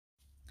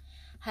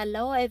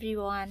Hello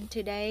everyone,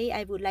 today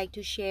I would like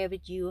to share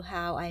with you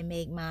how I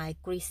make my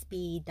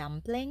crispy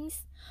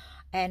dumplings.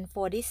 And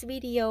for this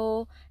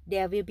video,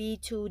 there will be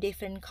two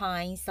different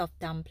kinds of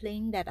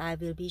dumpling that I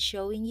will be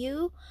showing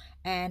you.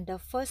 And the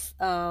first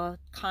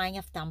kind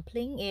of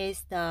dumpling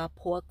is the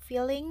pork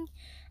filling,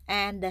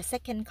 and the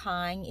second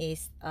kind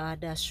is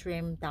the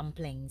shrimp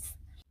dumplings.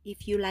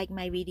 If you like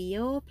my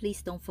video,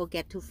 please don't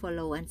forget to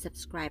follow and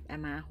subscribe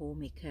Emma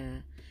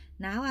Homemaker.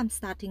 Now I'm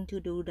starting to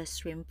do the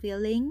shrimp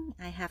filling.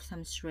 I have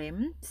some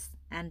shrimps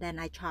and then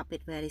I chop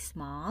it very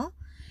small.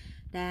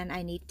 Then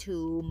I need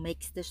to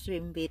mix the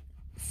shrimp with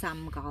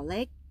some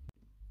garlic,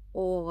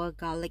 or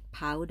garlic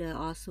powder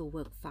also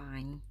work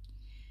fine.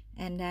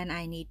 And then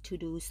I need to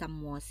do some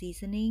more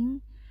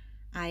seasoning.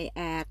 I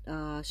add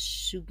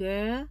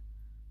sugar,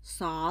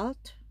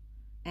 salt,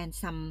 and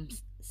some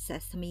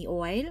sesame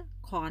oil,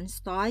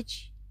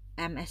 cornstarch,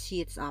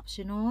 MSG it's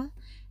optional,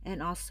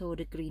 and also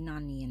the green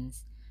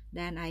onions.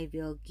 Then I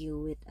will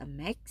give it a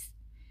mix.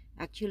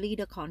 Actually,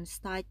 the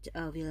cornstarch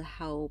will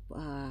help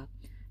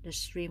the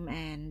shrimp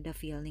and the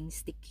filling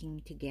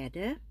sticking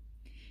together.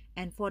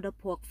 And for the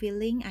pork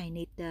filling, I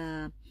need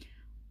the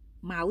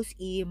mouse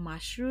ear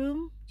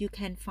mushroom. You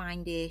can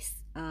find this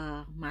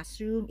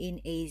mushroom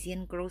in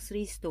Asian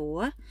grocery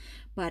store,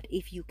 but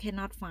if you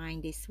cannot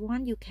find this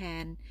one, you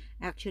can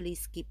actually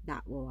skip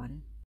that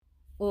one,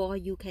 or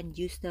you can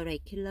use the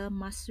regular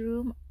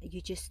mushroom.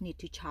 You just need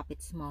to chop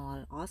it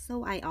small.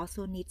 Also, I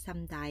also need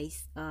some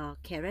diced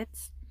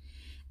carrots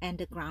and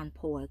the ground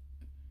pork.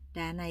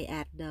 Then I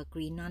add the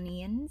green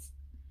onions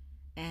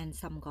and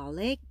some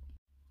garlic,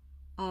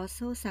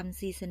 also some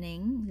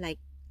seasoning like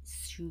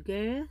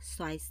sugar,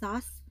 soy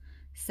sauce,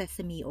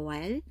 sesame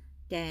oil,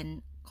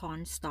 then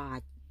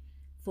cornstarch.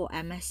 For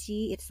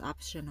MSG, it's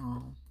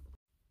optional.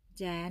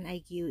 Then I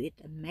give it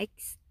a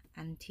mix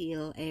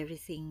until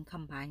everything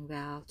combine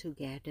well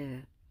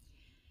together.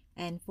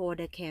 And for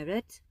the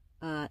carrot,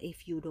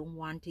 if you don't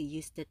want to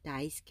use the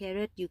diced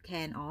carrot, you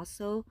can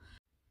also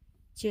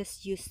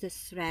just use the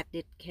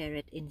shredded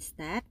carrot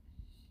instead.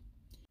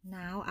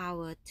 Now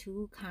our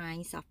two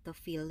kinds of the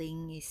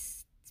filling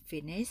is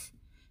finished,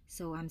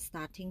 so I'm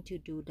starting to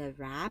do the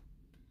wrap.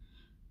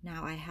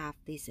 Now I have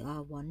this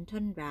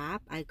wonton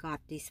wrap. I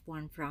got this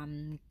one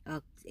from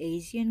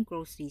Asian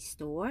grocery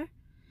store.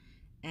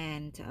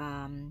 And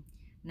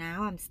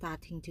now I'm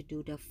starting to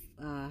do the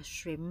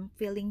shrimp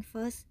filling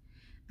first.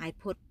 I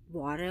put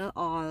water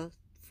all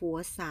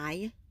four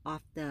sides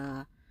of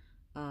the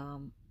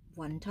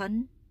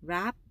wonton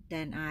wrap.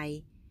 Then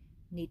I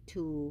need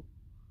to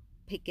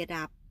pick it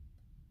up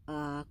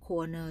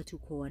corner to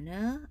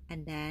corner,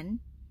 and then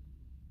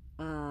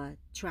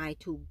try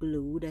to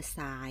glue the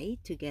side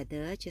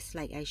together just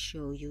like I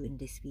show you in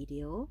this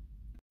video.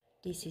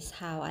 This is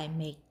how I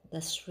make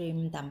the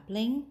shrimp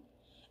dumpling,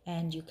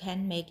 and you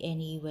can make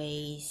any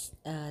ways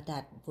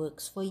that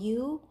works for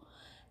you.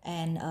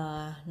 And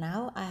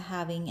now I'm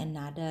having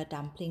another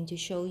dumpling to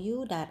show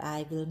you that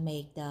I will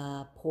make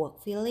the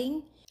pork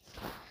filling.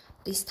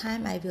 This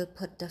time I will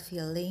put the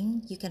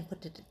filling, you can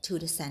put it to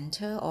the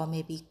center or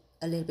maybe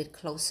a little bit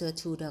closer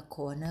to the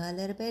corner a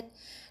little bit.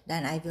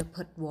 Then I will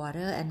put water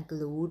and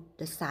glue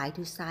the side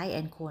to side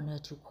and corner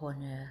to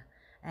corner,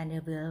 and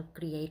it will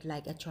create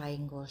like a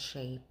triangle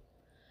shape.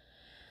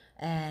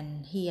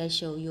 And here I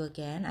show you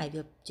again, I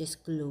will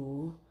just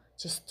glue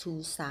just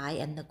two side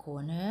and the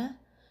corner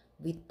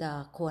with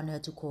the corner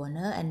to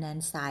corner and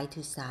then side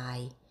to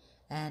side,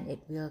 and it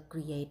will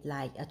create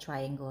like a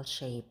triangle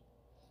shape.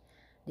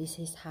 This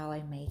is how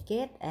I make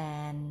it.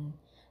 And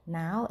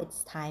now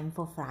it's time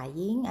for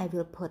frying. I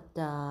will put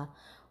the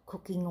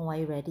cooking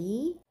oil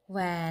ready.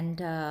 When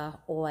the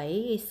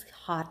oil is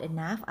hot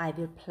enough, I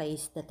will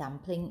place the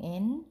dumpling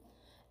in,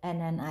 and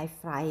then I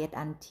fry it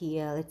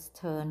until it's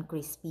turned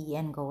crispy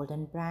and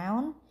golden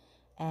brown,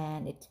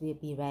 and it will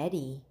be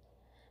ready.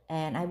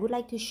 And I would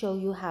like to show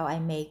you how I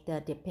make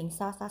the dipping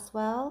sauce as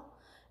well.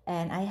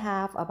 And I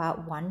have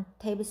about 1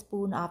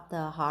 tablespoon of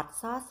the hot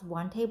sauce,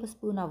 1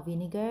 tablespoon of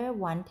vinegar,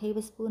 1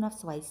 tablespoon of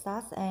soy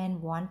sauce,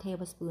 and 1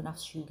 tablespoon of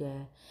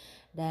sugar.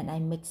 Then I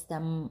mix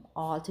them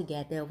all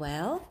together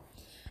well.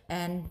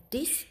 And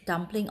this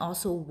dumpling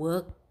also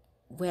works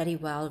very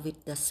well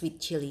with the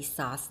sweet chili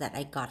sauce that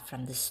I got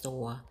from the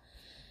store.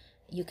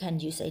 You can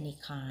use any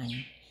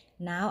kind.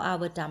 Now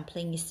our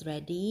dumpling is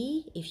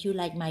ready. If you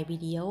like my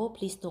video,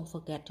 please don't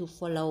forget to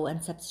follow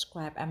and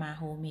subscribe Emma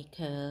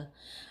Homemaker.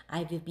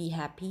 I will be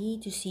happy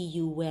to see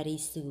you very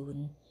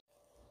soon.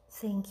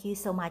 Thank you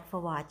so much for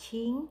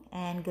watching,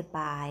 and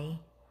goodbye.